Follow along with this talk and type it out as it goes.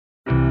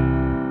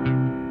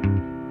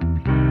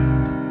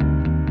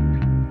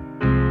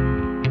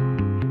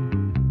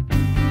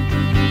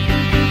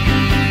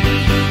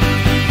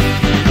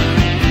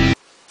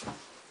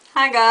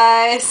Hi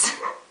guys!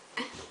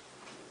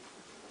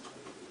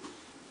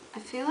 I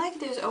feel like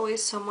there's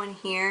always someone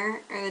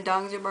here, or the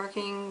dogs are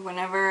barking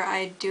whenever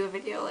I do a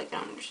video, like I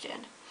don't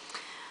understand.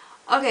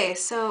 Okay,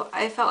 so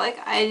I felt like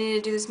I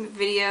needed to do this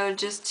video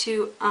just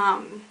to,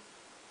 I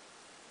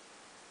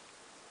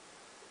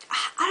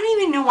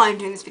don't even know why I'm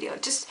doing this video,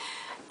 just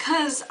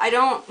cause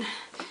it'll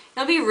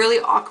be really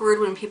awkward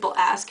when people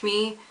ask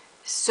me,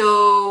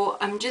 so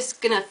I'm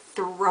just gonna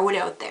throw it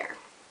out there.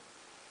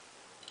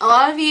 A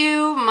lot of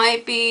you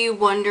might be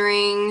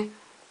wondering,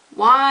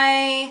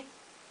 why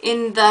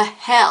in the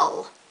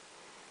hell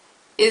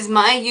is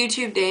my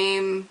YouTube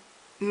name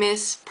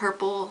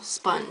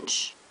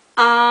MissPurpleSponge?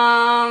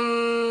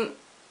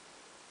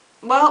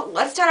 Well,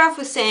 let's start off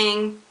with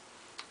saying,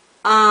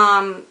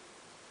 my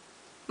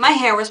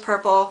hair was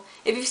purple.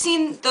 If you've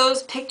seen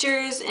those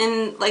pictures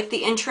in, like,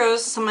 the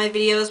intros to some of my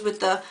videos with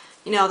the,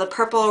 you know, the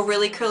purple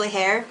really curly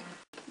hair,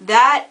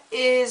 that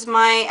is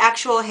my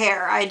actual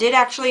hair. I did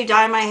actually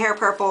dye my hair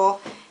purple,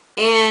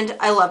 and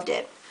I loved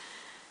it.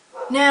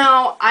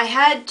 Now, I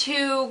had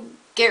to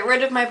get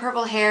rid of my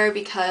purple hair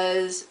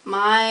because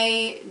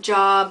my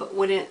job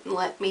wouldn't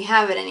let me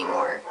have it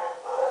anymore.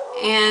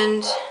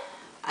 And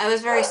I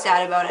was very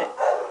sad about it.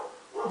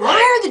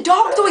 Why are the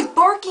dogs always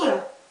barking?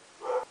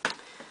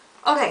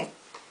 Okay,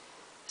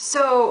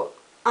 so,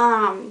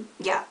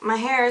 yeah, my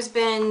hair has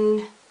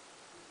been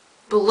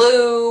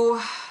blue,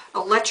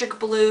 electric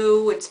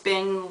blue, it's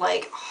been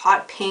like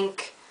hot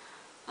pink,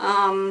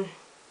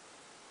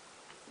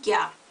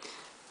 yeah,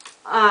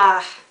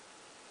 I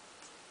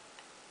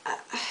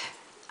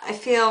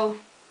feel,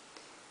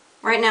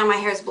 right now my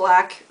hair is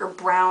black or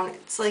brown,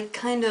 it's like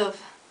kind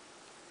of,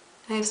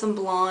 I have some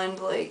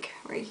blonde like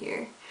right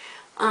here,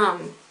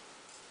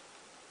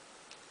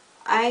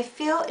 I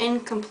feel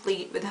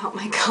incomplete without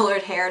my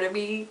colored hair, to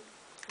be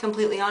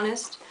completely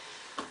honest.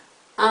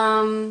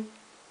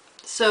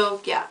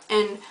 So yeah,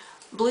 and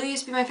blue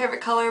used to be my favorite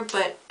color,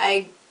 but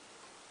I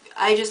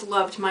just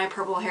loved my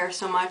purple hair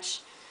so much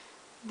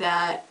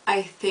that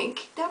I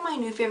think that my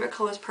new favorite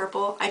color is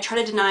purple. I try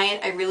to deny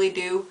it, I really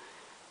do,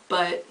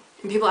 but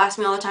people ask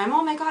me all the time,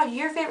 oh my god,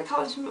 your favorite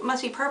color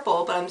must be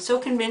purple, but I'm so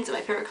convinced that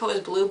my favorite color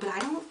is blue, but I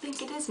don't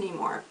think it is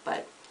anymore.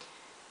 But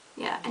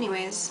yeah,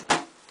 anyways.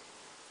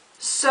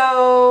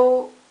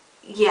 So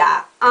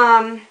yeah,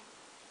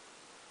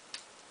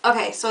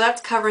 okay, so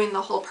that's covering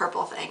the whole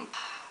purple thing.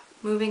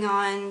 Moving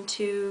on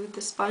to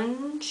the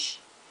sponge.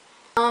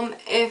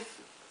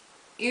 If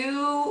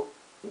you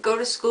go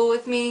to school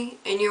with me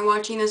and you're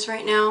watching this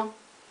right now,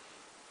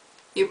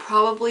 you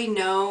probably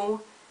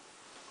know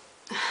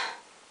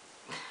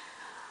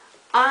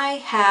I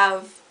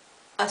have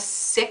a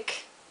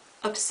sick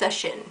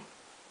obsession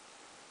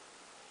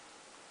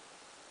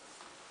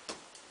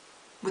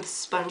with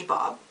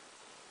Spongebob.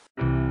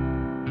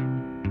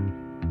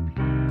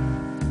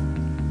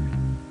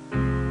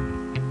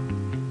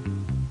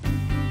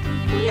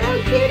 Look how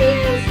cute he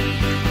is!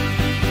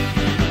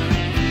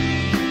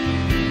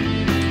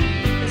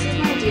 This is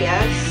my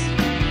DS.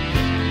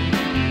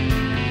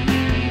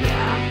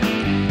 Yeah.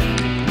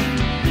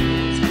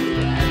 It's pretty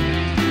bad.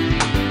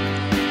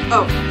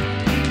 Oh,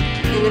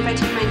 and if I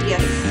take my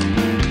DS,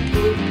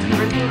 will we turn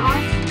everything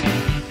off?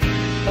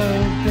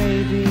 Oh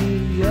baby,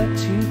 you're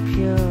too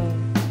pure.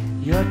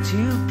 You're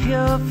too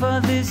pure for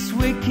this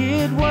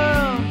wicked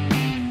world.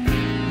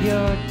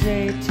 Your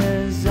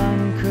data's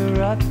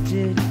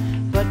uncorrupted,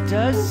 but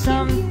does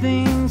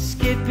something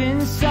skip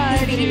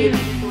inside you?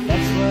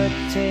 That's what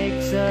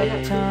takes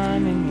up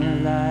time in your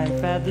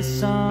life. Add the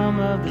sum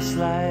of the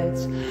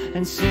slides,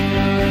 and sooner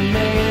or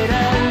later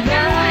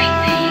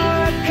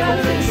love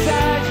comes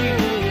inside you,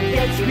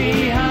 gets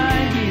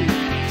behind you,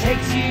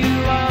 takes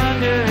you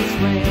under its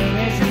wing.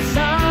 Is it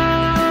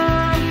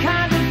some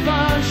kind of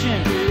function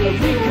of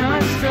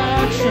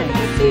reconstruction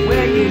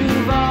where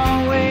you've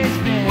always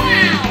been?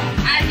 Wow!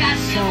 I've got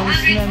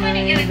 200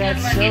 Memory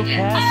that's so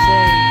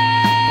passe.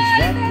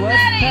 That what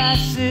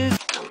passes?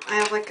 I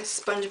have like a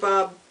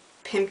SpongeBob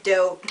pimped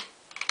out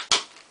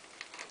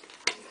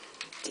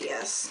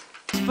DS.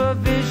 For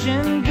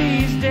vision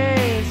these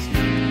days,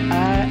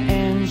 I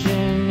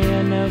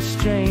engineer no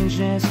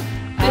strangeness.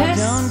 I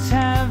don't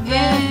have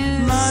that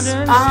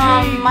modern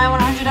street. My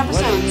 100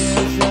 episodes.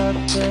 Up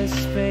the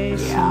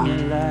space Yeah. in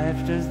your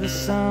life does the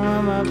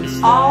sum of the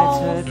slides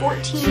All hurt?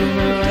 14 Sooner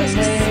or discs.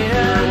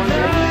 later,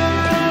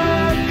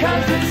 love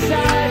comes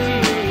inside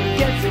you,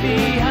 gets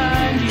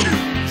behind you,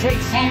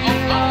 takes you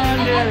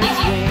under its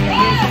wing.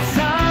 Is it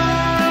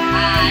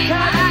some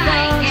kind of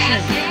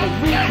function of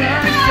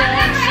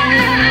reconstruction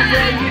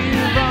where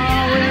you've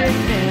always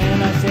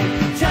been? I say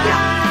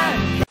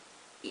time.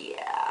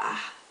 Yeah,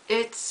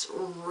 it's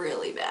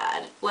really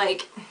bad.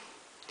 Like,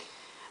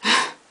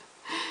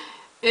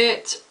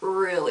 it's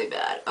really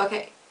bad.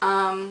 Okay,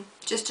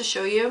 just to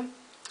show you,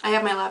 I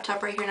have my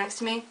laptop right here next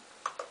to me.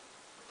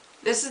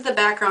 This is the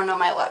background on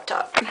my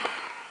laptop.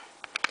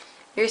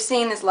 You're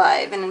seeing this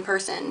live and in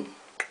person.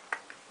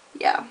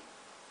 Yeah.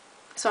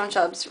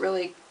 SpongeBob's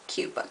really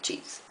cute butt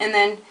cheeks. And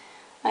then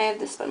I have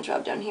the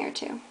SpongeBob down here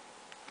too.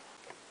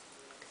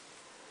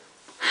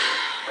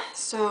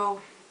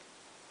 So,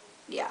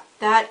 yeah,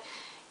 that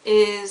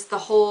is the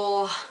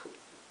whole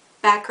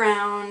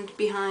background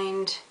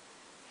behind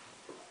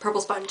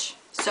PurpleSponge.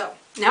 So,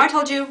 now I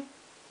told you.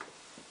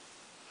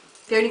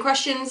 If you have any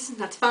questions,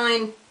 that's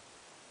fine.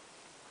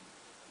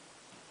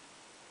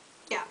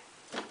 Yeah.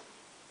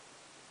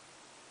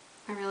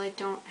 I really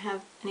don't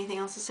have anything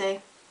else to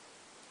say.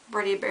 I've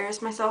already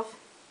embarrassed myself.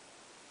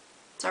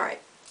 It's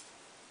alright.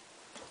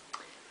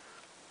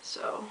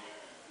 So,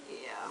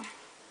 yeah.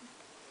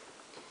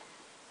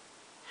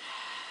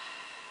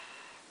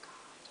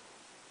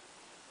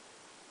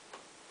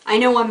 I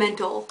know I'm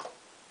mental.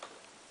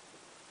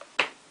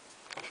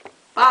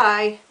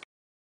 Bye.